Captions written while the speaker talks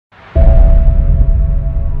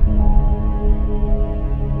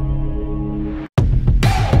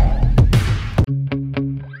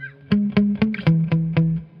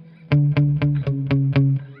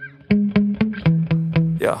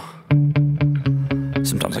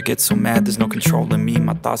Sometimes I get so mad, there's no controlling me.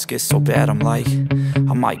 My thoughts get so bad, I'm like,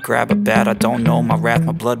 I might grab a bat, I don't know. My wrath,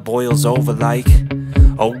 my blood boils over like,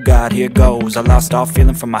 oh God, here goes. I lost all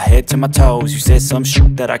feeling from my head to my toes. You said some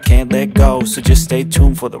shit that I can't let go, so just stay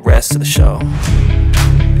tuned for the rest of the show.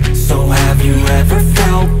 So have you ever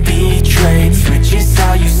felt betrayed? Switches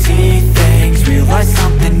how you see things, realize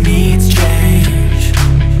something needs change.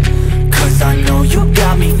 Cause I know you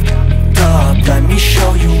got me f***ed up, let me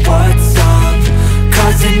show you what's up.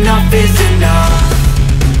 Cause enough is enough.